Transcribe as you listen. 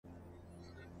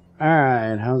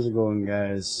Alright, how's it going,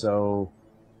 guys? So,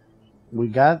 we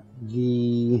got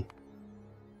the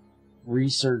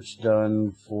research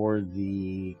done for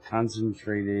the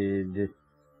concentrated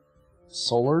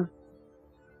solar,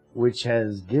 which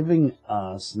has given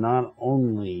us not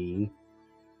only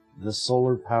the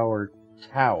solar power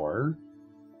tower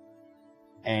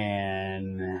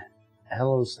and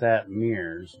helostat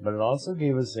mirrors, but it also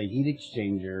gave us a heat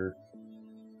exchanger,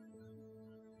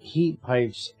 heat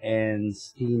pipes, and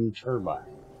steam turbine.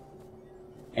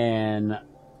 And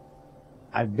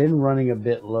I've been running a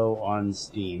bit low on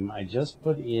steam. I just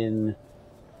put in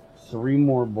 3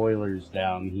 more boilers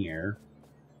down here.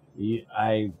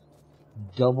 I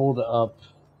doubled up,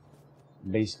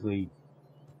 basically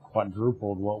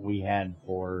quadrupled what we had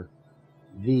for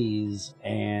these,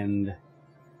 and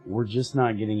we're just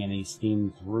not getting any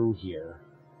steam through here.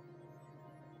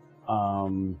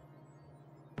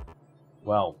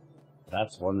 Well,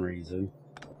 that's one reason.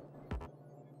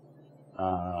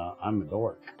 I'm a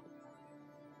dork.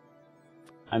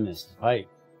 I missed the pipe.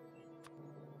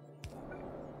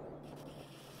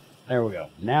 There we go.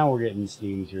 Now we're getting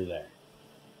steam through there.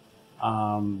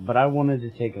 But I wanted to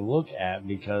take a look at,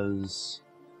 because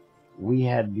we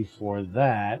had before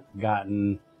that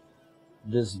gotten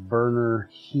this burner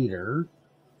heater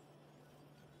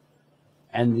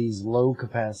and these low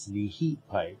capacity heat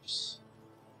pipes,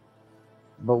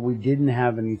 but we didn't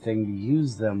have anything to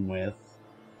use them with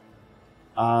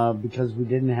because we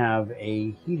didn't have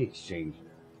a heat exchanger.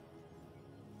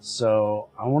 So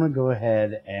I want to go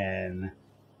ahead and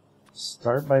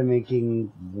start by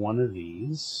making one of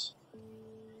these,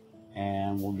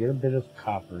 and we'll get a bit of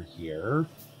copper here.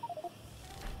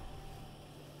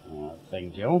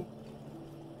 Thank you.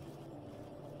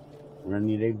 We're going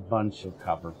to need a bunch of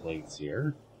copper plates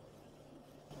here.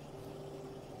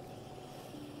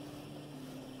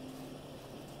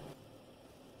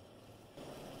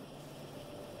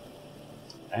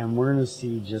 And we're going to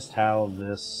see just how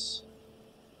this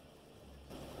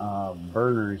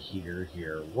burner heater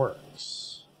here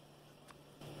works.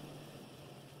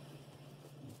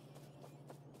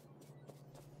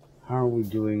 How are we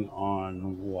doing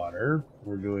on water?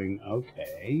 We're doing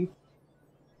okay.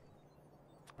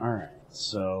 Alright,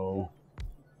 so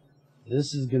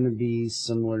this is going to be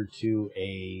similar to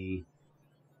a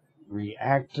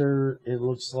reactor, it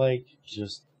looks like.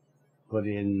 Just put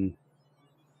in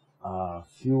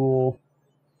fuel.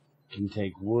 Can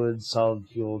take wood, solid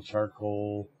fuel,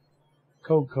 charcoal,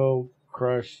 cocoa,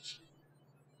 crushed.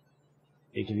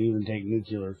 It can even take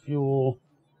nuclear fuel.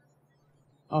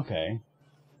 Okay.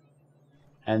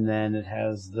 And then it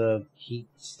has the heat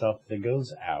stuff that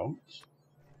goes out.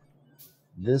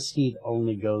 This heat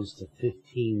only goes to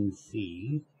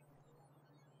 15C.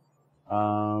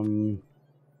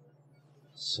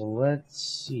 So let's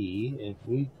see if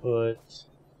we put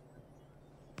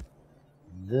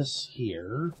this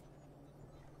here.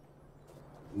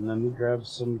 And let me grab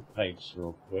some pipes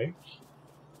real quick.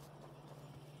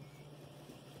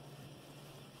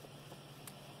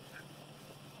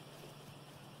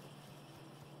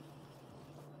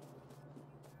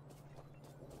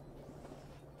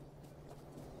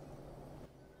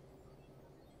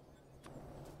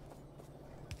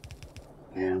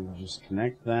 And we'll just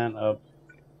connect that up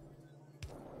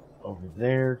over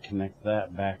there, connect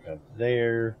that back up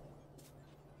there,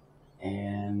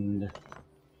 and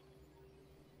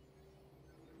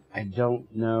I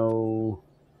don't know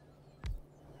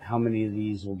how many of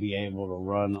these will be able to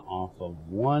run off of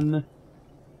one,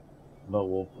 but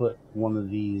we'll put one of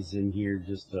these in here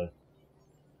just to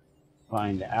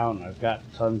find out. And I've got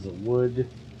tons of wood,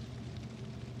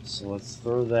 so let's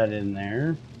throw that in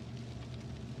there.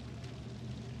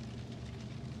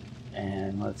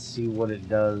 And let's see what it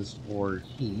does for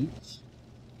heat.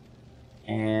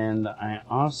 And I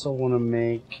also want to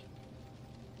make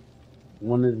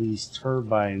one of these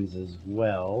turbines as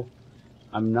well.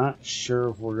 I'm not sure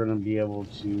if we're going to be able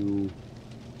to.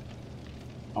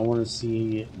 I want to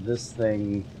see this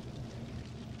thing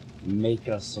make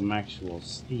us some actual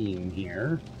steam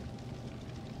here.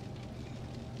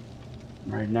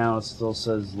 Right now it still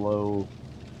says low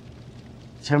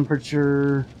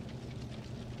temperature.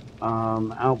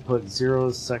 Output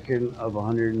 0 second of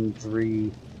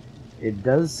 103. It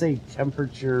does say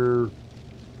temperature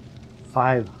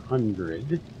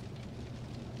 500.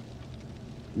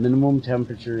 Minimum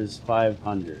temperature is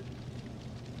 500.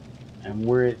 And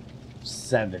we're at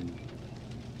 70.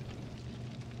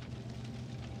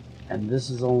 And this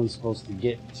is only supposed to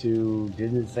get to,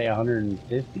 didn't it say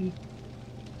 150?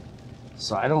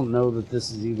 So I don't know that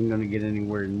this is even going to get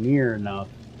anywhere near enough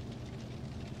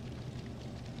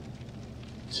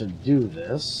to do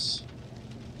this.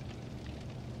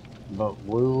 but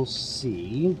we'll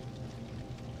see.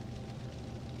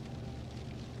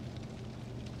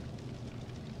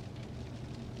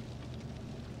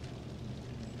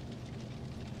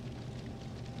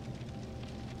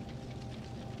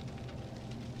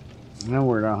 Now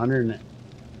we're at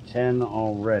 110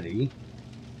 already.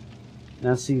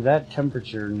 Now see, that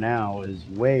temperature now is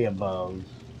way above.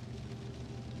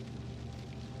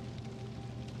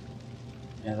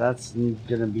 Yeah, that's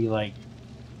gonna be like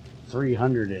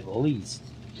 300 at least.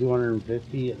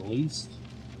 250 at least.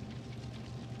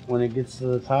 When it gets to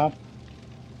the top.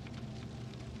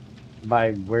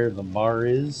 By where the bar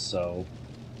is, so.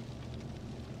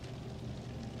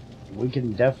 We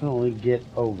can definitely get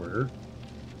over.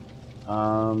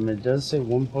 It does say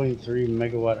 1.3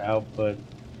 megawatt output,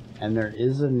 and there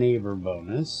is a neighbor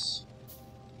bonus.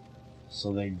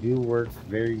 So they do work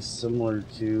very similar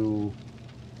to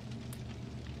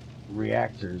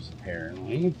reactors,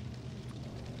 apparently.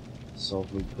 So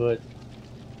if we put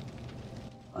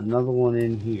another one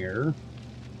in here,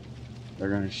 they're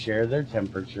going to share their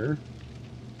temperature.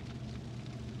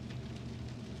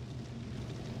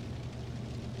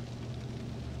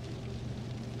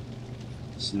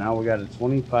 So now we got a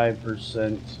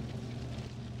 25%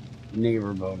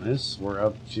 neighbor bonus. We're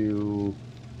up to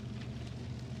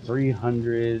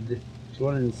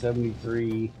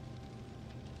 273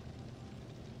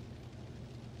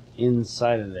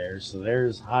 inside of there. So they're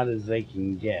as hot as they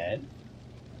can get.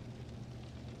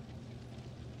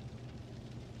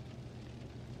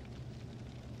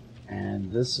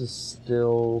 And this is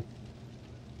still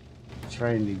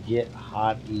trying to get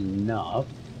hot enough.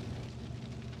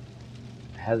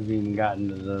 Hasn't even gotten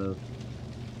to the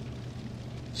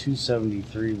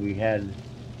 273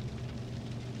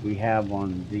 we have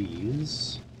on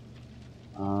these.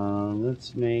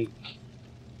 Let's make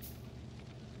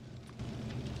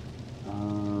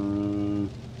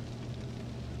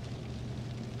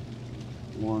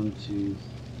 1, 2.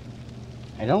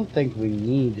 I don't think we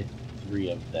need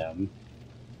 3 of them.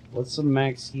 What's the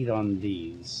max heat on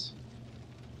these?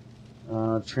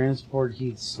 Transport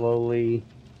heat slowly,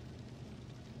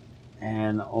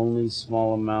 and only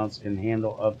small amounts can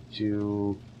handle up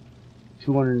to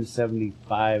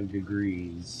 275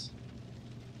 degrees.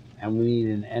 And we need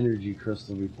an energy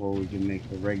crystal before we can make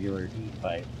the regular heat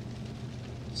pipe.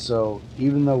 So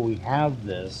even though we have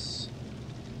this,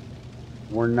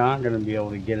 we're not going to be able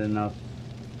to get enough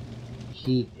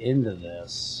heat into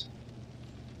this.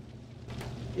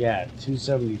 Yeah,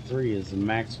 273 is the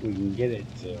max we can get it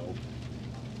to.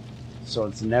 So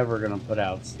it's never going to put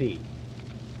out steam.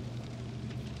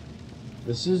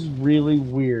 This is really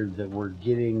weird that we're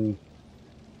getting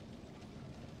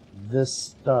this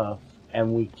stuff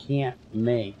and we can't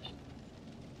make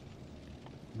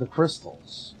the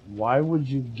crystals. Why would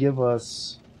you give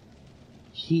us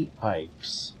heat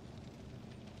pipes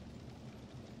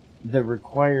that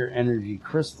require energy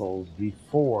crystals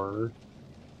before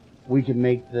we can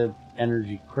make the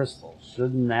energy crystals?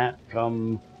 Shouldn't that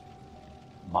come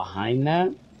behind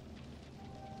that?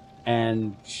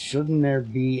 And shouldn't there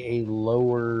be a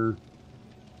lower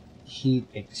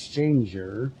heat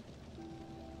exchanger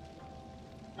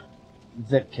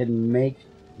that can make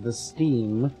the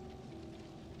steam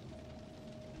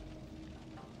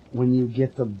when you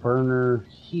get the burner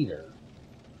heater?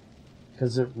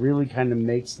 Because it really kind of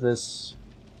makes this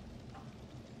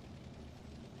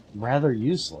rather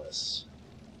useless,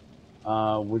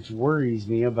 which worries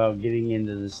me about getting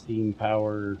into the steam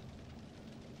power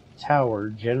tower.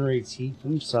 Generates heat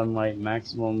from sunlight,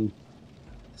 maximum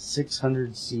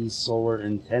 600 C solar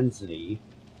intensity,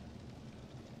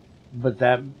 but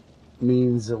that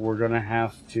means that we're going to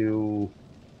have to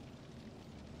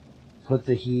put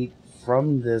the heat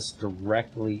from this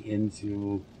directly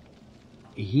into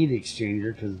a heat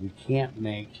exchanger because we can't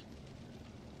make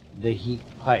the heat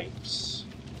pipes.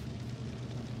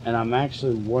 And I'm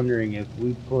actually wondering if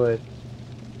we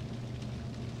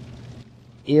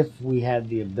had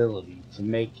the ability to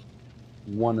make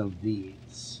one of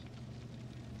these,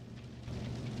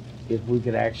 if we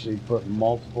could actually put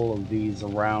multiple of these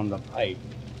around a pipe,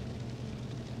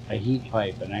 a heat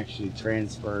pipe, and actually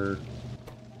transfer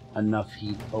enough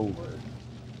heat over.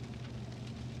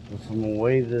 But from the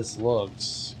way this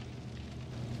looks,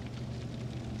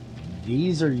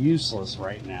 these are useless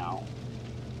right now.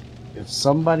 If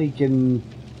somebody can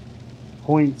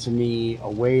point to me a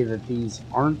way that these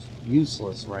aren't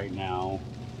useless right now,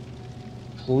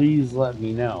 please let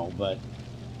me know. But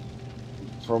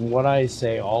from what I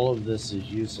say, all of this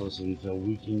is useless until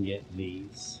we can get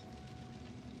these.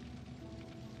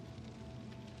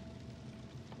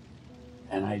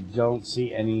 And I don't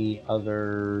see any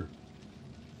other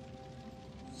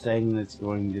thing that's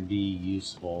going to be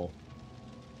useful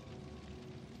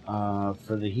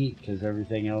for the heat, because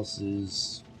everything else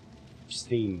is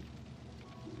steam.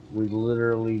 We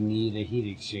literally need a heat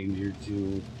exchanger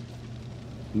to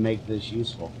make this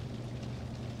useful.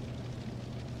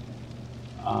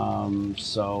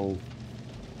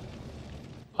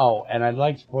 Oh, and I'd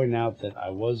like to point out that I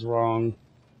was wrong.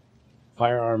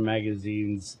 Firearm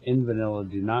magazines in vanilla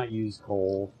do not use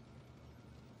coal.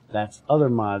 That's other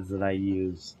mods that I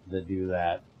use that do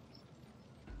that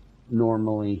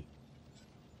normally,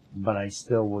 but I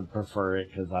still would prefer it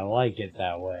because I like it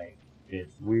that way.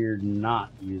 It's weird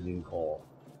not using coal.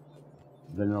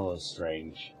 Vanilla's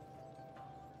strange.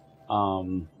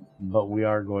 But we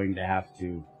are going to have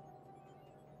to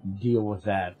deal with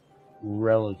that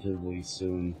relatively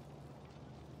soon.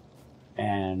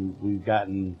 And we've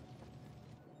gotten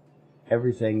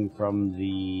everything from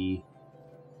the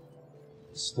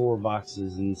store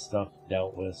boxes and stuff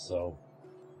dealt with, so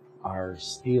our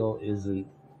steel isn't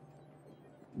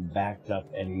backed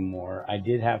up anymore. I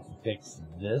did have to fix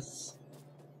this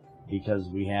because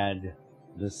we had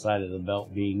this side of the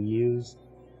belt being used,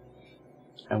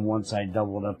 and once I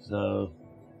doubled up the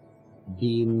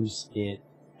beams it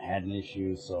had an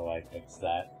issue, so I fixed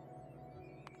that.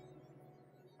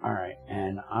 Alright,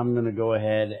 and I'm gonna go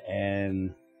ahead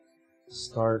and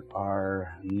start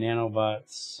our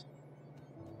nanobots,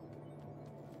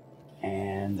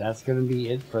 and that's gonna be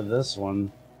it for this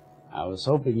one. I was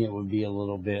hoping it would be a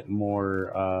little bit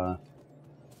more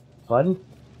fun.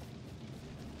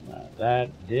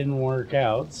 That didn't work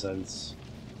out since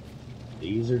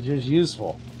these are just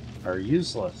useful or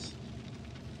useless.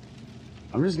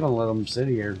 I'm just gonna let them sit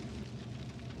here.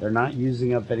 They're not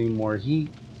using up any more heat.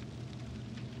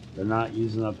 They're not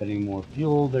using up any more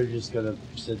fuel. They're just gonna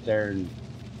sit there and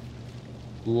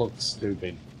look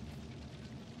stupid.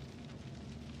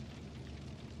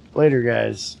 Later,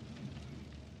 guys.